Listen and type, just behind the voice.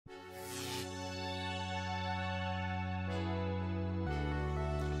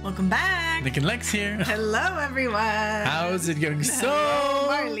Welcome back. NicknLex here. Hello, everyone. How's it going? Hello,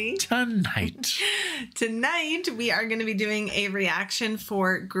 Marley. Tonight we are going to be doing a reaction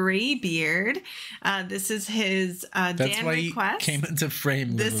for Greybeard. This is his That's Dan why request. He came into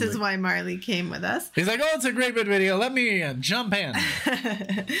frame. This is why Marley came with us. He's like, oh, it's a Greybeard video. Let me jump in.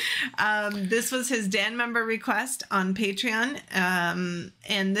 This was his Dan member request on Patreon.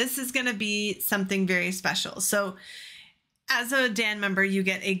 And this is going to be something very special. So as a Dan member, you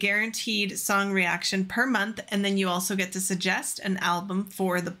get a guaranteed song reaction per month, and then you also get to suggest an album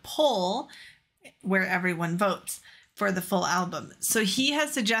for the poll where everyone votes for the full album. So he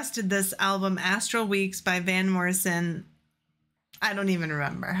has suggested this album, Astral Weeks by Van Morrison. I don't even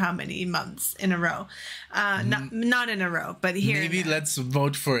remember how many months in a row. Not in a row, but here. Maybe let's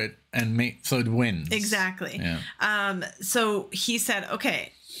vote for it and make so it wins. Exactly. Yeah. So he said,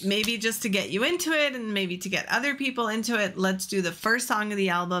 okay, maybe just to get you into it and maybe to get other people into it, let's do the first song of the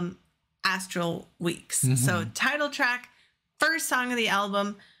album, Astral Weeks. Mm-hmm. So title track, first song of the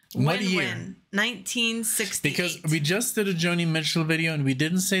album. What year? 1968. Because we just did a Joni Mitchell video and we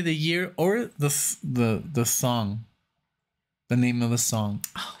didn't say the year or the song, the name of the song.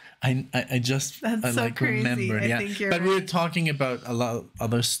 Oh. I just That's so like crazy. remembered. Yeah, but right. we were talking about a lot of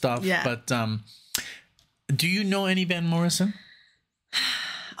other stuff. Yeah. But do you know any Van Morrison?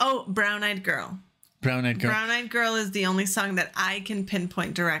 Oh, Brown Eyed Girl. Brown Eyed Girl. Brown Eyed Girl is the only song that I can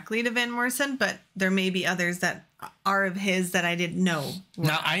pinpoint directly to Van Morrison, but there may be others that are of his that I didn't know.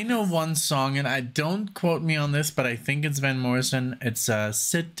 Now, I know one song, and I don't quote me on this, but I think it's Van Morrison. It's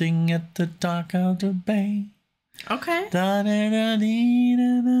Sitting at the Dock of the Bay. Okay.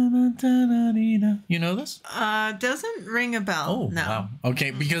 You know this? Doesn't ring a bell. Oh, no. wow.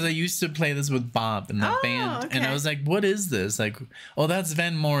 Okay, because I used to play this with Bob in that band, okay. and I was like, what is this? Like, oh, that's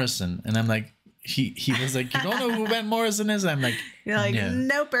Van Morrison. And I'm like, he was like, you don't know who Van Morrison is? And I'm like, you're like, no.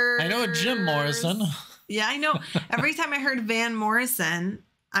 Noper. I know Jim Morrison. Yeah, I know. Every time I heard Van Morrison,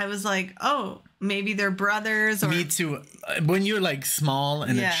 I was like, oh, maybe they're brothers. Or me too. When you're like small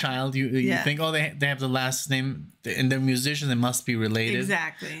and a child, you think, oh, they have the last name, and they're musicians, they must be related.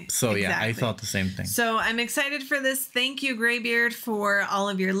 Exactly. So yeah, I thought the same thing. So I'm excited for this. Thank you, Greybeard, for all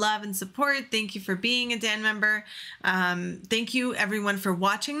of your love and support. Thank you for being a Dan member. Thank you, everyone, for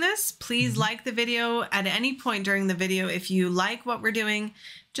watching this. Please like the video at any point during the video. If you like what we're doing,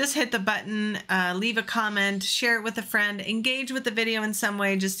 just hit the button, leave a comment, share it with a friend, engage with the video in some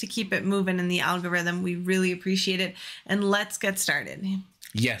way just to keep it moving in the algorithm. We really appreciate it. And let's get started.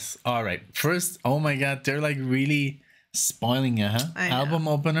 Yes. All right. First, oh my God, they're like really spoiling it, huh? Album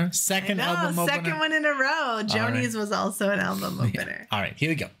opener. Second album opener. Second one in a row. Joni's was also an album opener. All right, here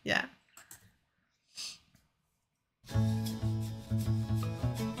we go. Yeah.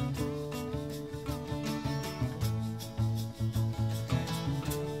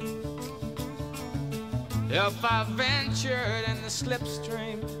 If I ventured in the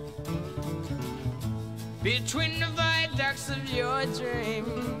slipstream between the viaducts of your dream,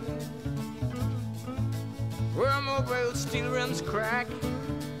 where mobile steel rims crack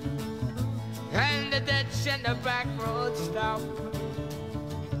and the ditch and the back road stop,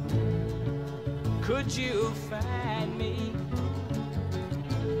 could you find me?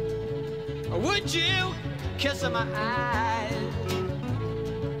 Or would you kiss my eyes,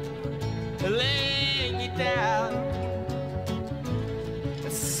 laying you down?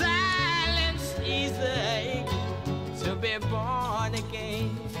 Silence easy to be born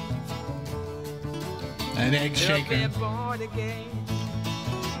again. An egg shaker. To be born again.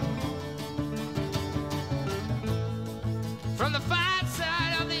 From the far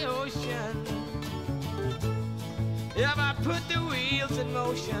side of the ocean, if I put the wheels in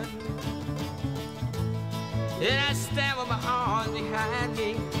motion, and I stand with my arms behind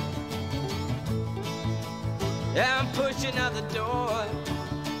me, and I'm pushing out the door,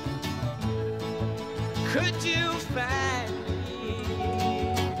 could you find me?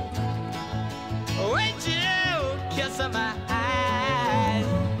 Would you kiss my eyes,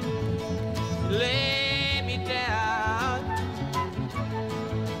 lay me down?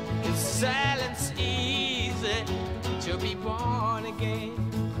 Is silence easy to be born again?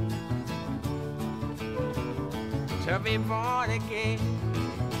 To be born again.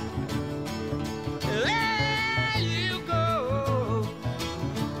 There you go,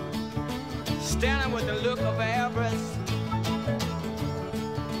 standing with the look of avarice,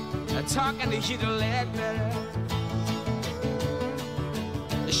 talking to Heath Ledbetter,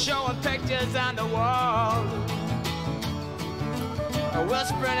 showing pictures on the wall,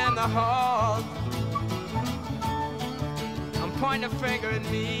 whispering in the hall. I'm pointing a finger at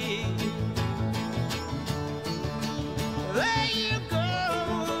me. There you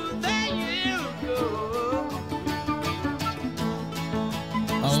go,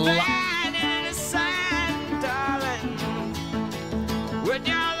 with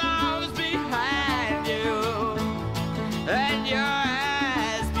your arms behind you and your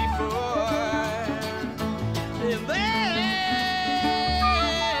eyes before. And there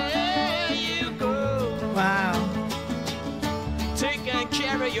you go. Wow. Taking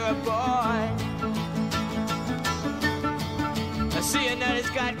care of your boy. Seeing that he's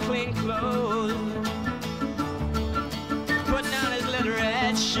got clean clothes, putting on his little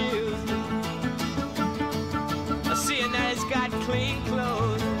red shoes. Seeing that he's got clean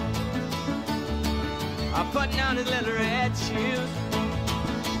clothes, putting on his little red shoes,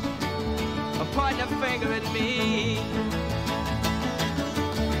 pointing a finger at me.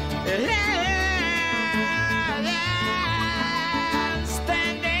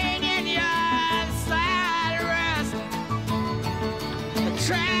 Standing in your side rest,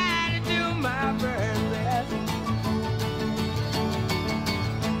 trying to do my very best,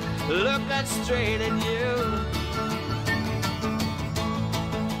 looking straight at you,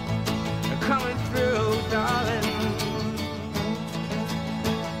 coming through, darling.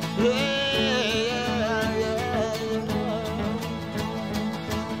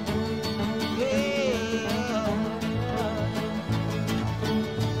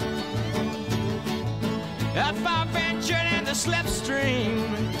 If I ventured in the slipstream,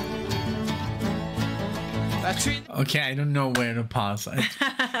 Okay, I don't know where to pause,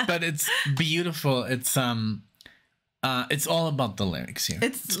 but it's beautiful. It's all about the lyrics here.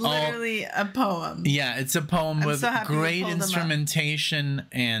 It's literally a poem. Yeah, it's a poem with so great instrumentation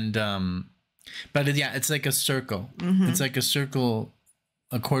and but it's like a circle. It's like a circle,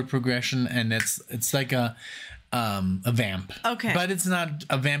 a chord progression, and it's like a vamp. Okay. But it's not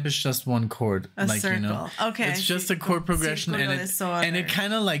a vamp, is just one chord. A circle. Okay. It's just a chord progression, and it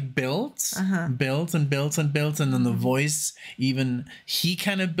kind of like builds, builds and builds and builds, and then the voice, even he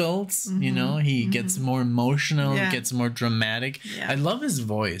kind of builds, you know, he gets more emotional, gets more dramatic. I love his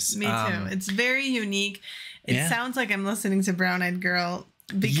voice. Me too. It's very unique. It sounds like I'm listening to Brown Eyed Girl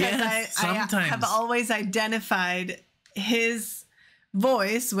because I have always identified his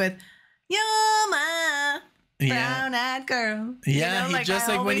voice with "You're my brown-eyed girl." Yeah, he just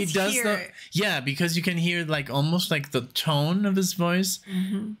like when he does because you can hear like almost like the tone of his voice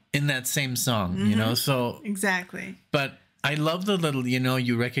in that same song, you know. So exactly. But I love the little, you know,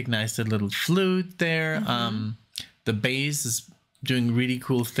 you recognize the little flute there. The bass is doing really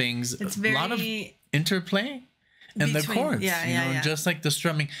cool things. It's very a lot of interplay. And the chords, you know, just like the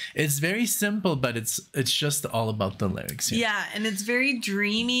strumming. It's very simple, but it's just all about the lyrics. Here. Yeah, and it's very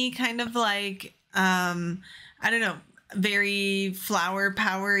dreamy, kind of like I don't know, very flower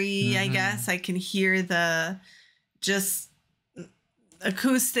powery, I guess. I can hear the just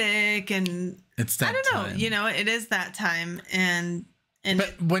acoustic, and it's that I don't know, time. you know, it is that time. And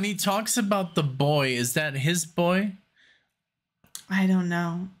but when he talks about the boy, is that his boy? I don't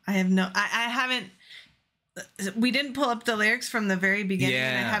know. I haven't. We didn't pull up the lyrics from the very beginning,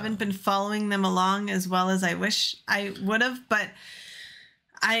 and I haven't been following them along as well as I wish I would have, but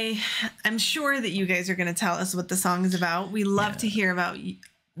I'm sure that you guys are going to tell us what the song is about. We love to hear about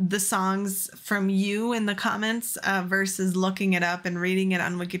the songs from you in the comments versus looking it up and reading it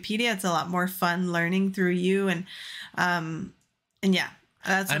on Wikipedia. It's a lot more fun learning through you, and yeah,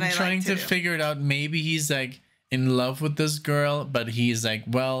 that's what I'm trying to figure it out. Maybe he's like in love with this girl, but he's like,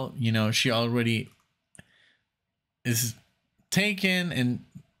 well, you know, she already is taken, and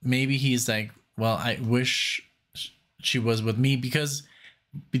maybe he's like, well, I wish she was with me because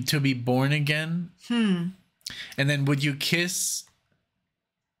to be born again. And then would you kiss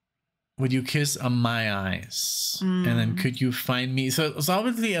on my eyes, and then could you find me? So it's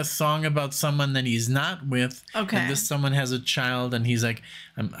obviously a song about someone that he's not with. Okay. And this someone has a child, and he's like,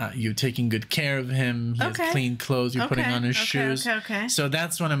 you're taking good care of him. He has clean clothes. You're putting on his shoes. Okay. So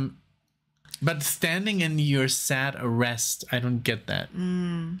that's what I'm. But standing in your sad arrest, I don't get that.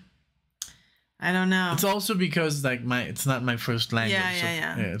 I don't know. It's also because like it's not my first language.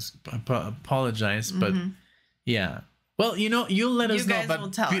 I apologize, but yeah. Well, you know, you'll let us know.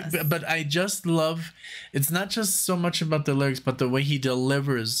 But I just love. It's not just so much about the lyrics, but the way he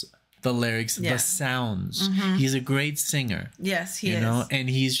delivers the lyrics, the sounds. He's a great singer. Yes, he is. You know, and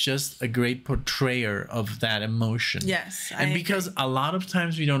he's just a great portrayer of that emotion. Yes, and because a lot of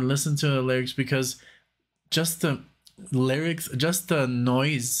times we don't listen to the lyrics because just the lyrics, just the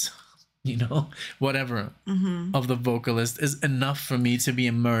noise, you know, whatever of the vocalist is enough for me to be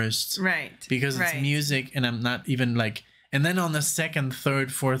immersed. Right. Because it's music, and I'm not even like. And then on the second,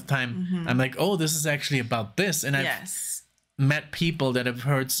 third, fourth time, I'm like, oh, this is actually about this, and met people that have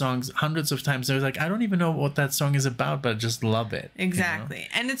heard songs hundreds of times. They're like, I don't even know what that song is about, but I just love it. Exactly. You know?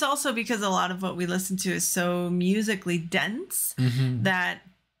 And it's also because a lot of what we listen to is so musically dense that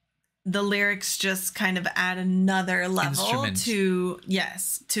the lyrics just kind of add another level to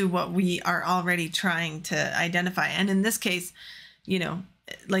what we are already trying to identify. And in this case, you know,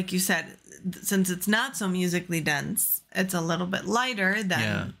 like you said, since it's not so musically dense, it's a little bit lighter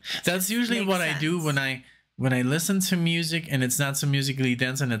than that's usually what I do when I listen to music and it's not so musically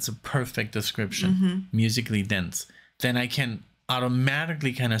dense, and it's a perfect description, musically dense, then I can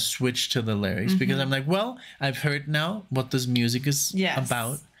automatically kind of switch to the lyrics because I'm like, well, I've heard now what this music is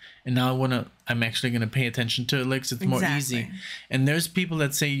about. And now I'm actually going to pay attention to it. Like, it's more easy. And there's people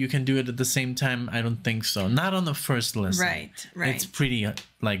that say you can do it at the same time. I don't think so. Not on the first listen. Right. It's pretty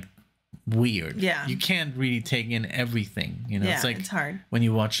like weird. Yeah. You can't really take in everything. You know, it's hard when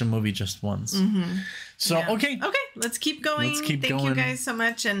you watch a movie just once. So, okay, let's keep going. Thank you guys so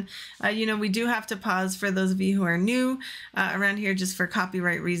much. And, you know, we do have to pause for those of you who are new around here, just for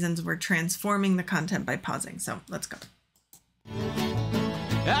copyright reasons. We're transforming the content by pausing. So let's go.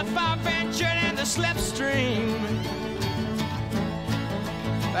 If I ventured in the slipstream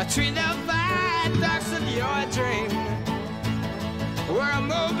between the viaducts of your dream, where a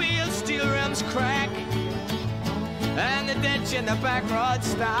mobile steel rims crack and the ditch in the back road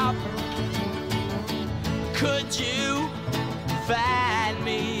stop, could you find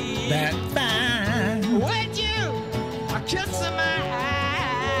me? That fine. Would you kiss my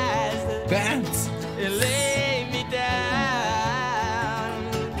eyes? That's lay me down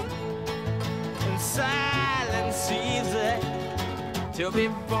in silence, easy to be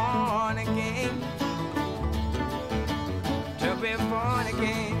born again. To be born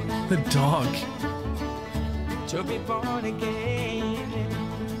again. The dog. To be born again.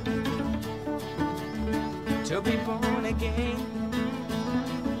 To be born again.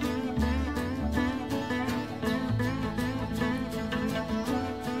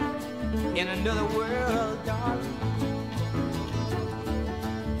 In another world, darling.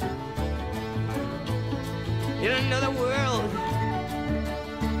 In another world.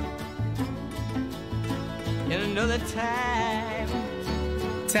 In another time.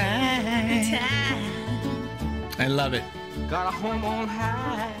 I love it. Got a home on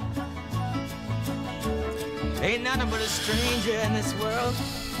high. Ain't nothing but a stranger in this world.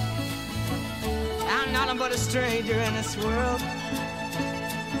 I'm nothing but a stranger in this world.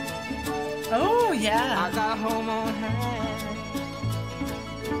 Oh, yeah. I got a home on high.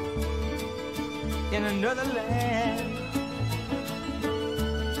 In another land.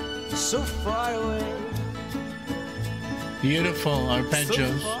 So far away. Beautiful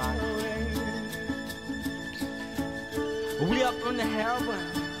arpeggios. So we up in the heaven.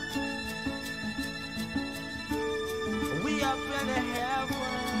 We up in the heaven.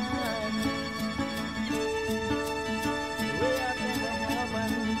 We up in the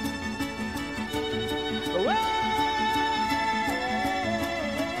heaven.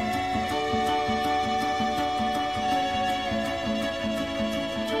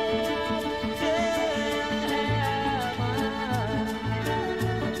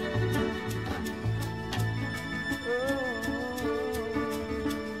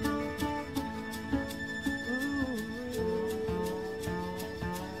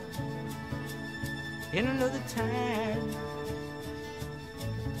 In another time,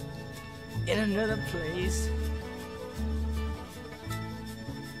 in another place,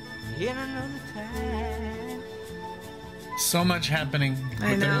 in another time. So much happening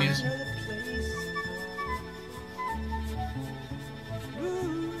with the music.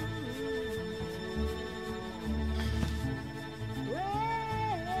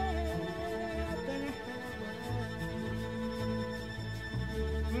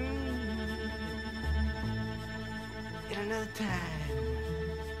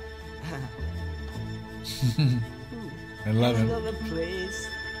 I love it. Another place,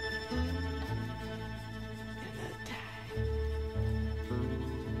 another time,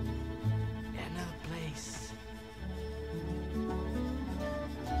 another place,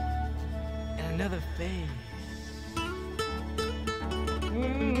 and another face.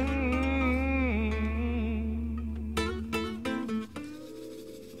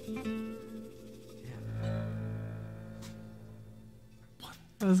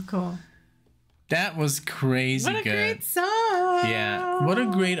 That was cool. That was crazy good. What a great song. Yeah. What a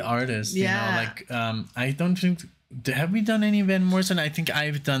great artist. Yeah. You know, like, I don't think have we done any Van Morrison? I think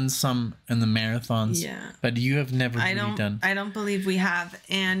I've done some in the marathons. Yeah. But you have never really done. I don't believe we have.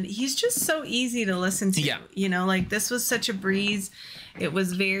 And he's just so easy to listen to. Yeah. You know, like this was such a breeze. It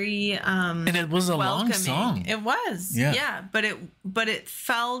was very and it was a long song. It was. Yeah. Yeah. But it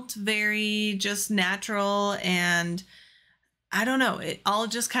felt very just natural, and I don't know, it all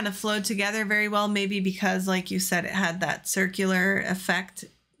just kind of flowed together very well, maybe because, like you said, it had that circular effect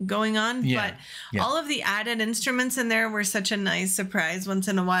going on. Yeah. But all of the added instruments in there were such a nice surprise. Once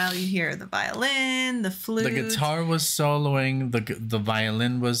in a while you hear the violin, the flute. The guitar was soloing, the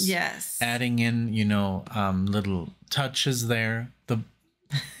violin was adding in, you know, little touches there.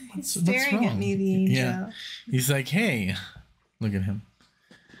 He's staring at me, the angel. Yeah. He's like, hey, look at him.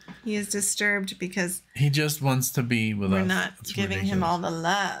 He is disturbed because he just wants to be with us. We're not giving him all the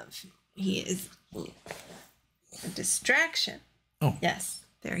love. He is a distraction. Oh. Yes,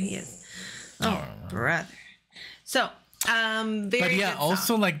 there he is. Oh, brother. So, very good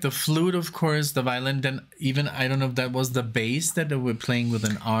also song. like the flute, of course, the violin, then even, I don't know if that was the bass that they were playing with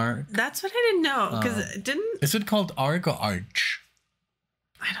an arc. That's what I didn't know, because it didn't... Is it called arc or arch?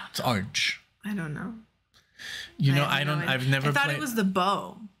 I don't know. It's arch. I don't know. You know, I've never I thought played... it was the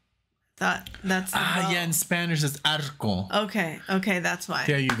bow. That's the bow. Yeah, in Spanish it's arco. Okay, that's why.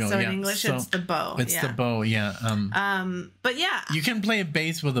 There you go. So in English it's the bow. It's the bow, yeah. But yeah. You can play a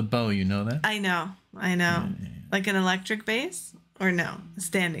bass with a bow, you know that? I know. Yeah. Like an electric bass? Or no, a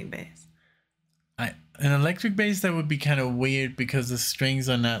standing bass? An electric bass, that would be kind of weird because the strings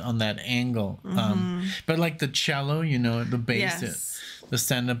are not on that angle. But like the cello, you know, the bass, the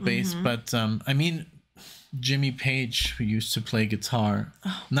stand-up bass. But I mean, Jimmy Page, who used to play guitar,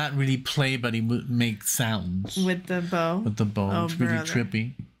 not really play, but he would make sounds with the bow. It's really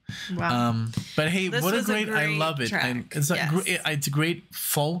trippy. Wow. But hey, what a great I love it. It's a great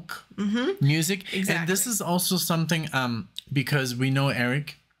folk music. Exactly. And this is also something because we know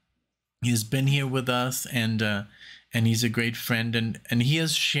Eric. He's been here with us, and he's a great friend, and he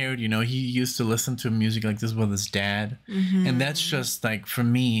has shared, you know, he used to listen to music like this with his dad. And that's just like, for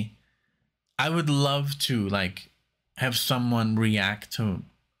me, I would love to like have someone react to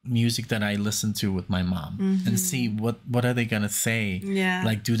music that I listen to with my mom and see what are they gonna say.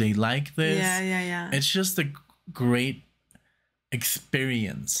 Like, do they like this? Yeah. It's just a great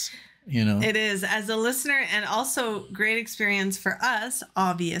experience, you know. It is, as a listener, and also great experience for us,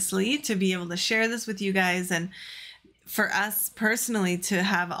 obviously, to be able to share this with you guys, and for us personally to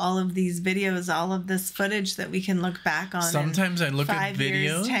have all of these videos, all of this footage that we can look back on. Sometimes I look at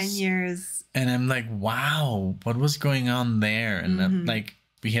videos, 10 years. And I'm like, wow, what was going on there? And like,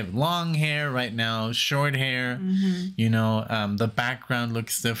 we have long hair right now, short hair, you know, the background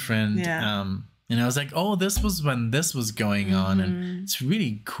looks different. And I was like, oh, this was when this was going on. And it's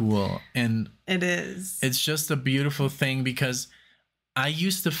really cool. And it is. It's just a beautiful thing, because I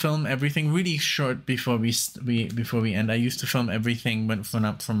used to film everything really short before we end. I used to film everything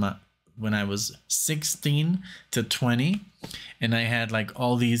when I was 16 to 20. And I had like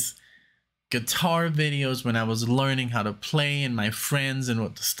all these guitar videos when I was learning how to play, and my friends and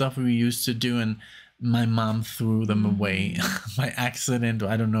what the stuff we used to do, and my mom threw them away by accident.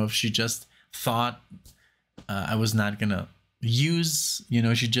 I don't know if she just thought I was not gonna use, you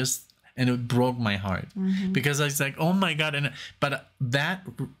know, and it broke my heart because I was like, oh my God. But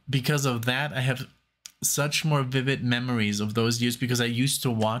because of that, I have such more vivid memories of those years, because I used to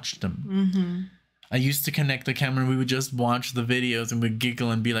watch them. I used to connect the camera and we would just watch the videos and we'd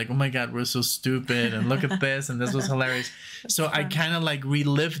giggle and be like, oh my God, we're so stupid. And look at this. And this was hilarious. So I kind of like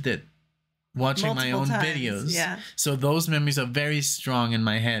relived it watching my own videos. So those memories are very strong in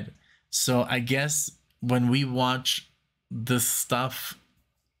my head. So I guess when we watch this stuff,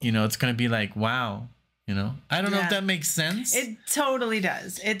 you know, it's going to be like, wow. You know, I don't know if that makes sense. It totally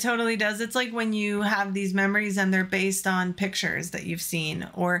does. It's like when you have these memories and they're based on pictures that you've seen,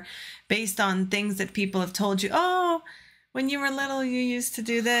 or based on things that people have told you. Oh, when you were little, you used to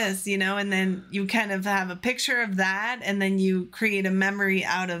do this, you know, and then you kind of have a picture of that, and then you create a memory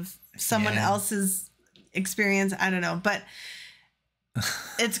out of someone else's experience. I don't know, but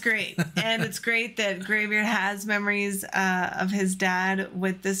it's great. And it's great that Greybeard has memories of his dad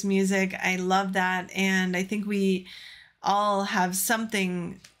with this music. I love that. And I think we all have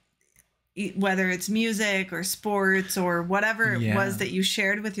something, whether it's music or sports or whatever it was that you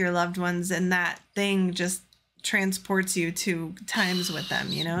shared with your loved ones, and that thing just transports you to times with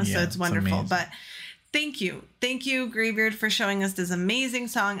them, you know? So it's wonderful. Amazing. But thank you. Thank you, Greybeard, for showing us this amazing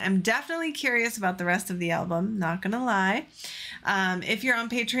song. I'm definitely curious about the rest of the album, not gonna lie. If you're on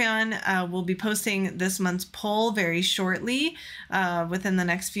Patreon, we'll be posting this month's poll very shortly, within the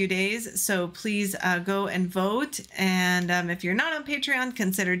next few days. So please go and vote. And if you're not on Patreon,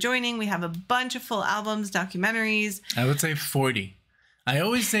 consider joining. We have a bunch of full albums, documentaries. I would say 40. I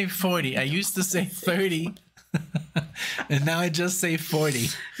always say 40. I used to say 30. And now I just say 40.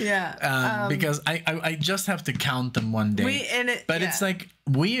 Yeah. Because I just have to count them one day. It's like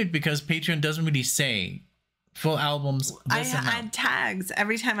weird because Patreon doesn't really say full albums. I add tags.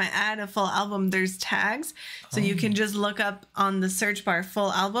 Every time I add a full album, there's tags. So you can just look up on the search bar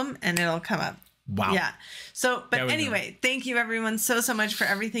full album and it'll come up. Wow. Yeah. So, but anyway, thank you everyone so much for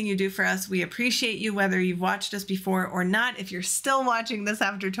everything you do for us. We appreciate you, whether you've watched us before or not. If you're still watching this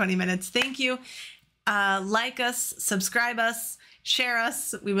after 20 minutes, thank you. Like us, subscribe us, share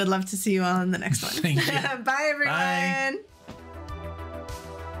us. We would love to see you all in the next one. Thank you. Bye, everyone. Bye.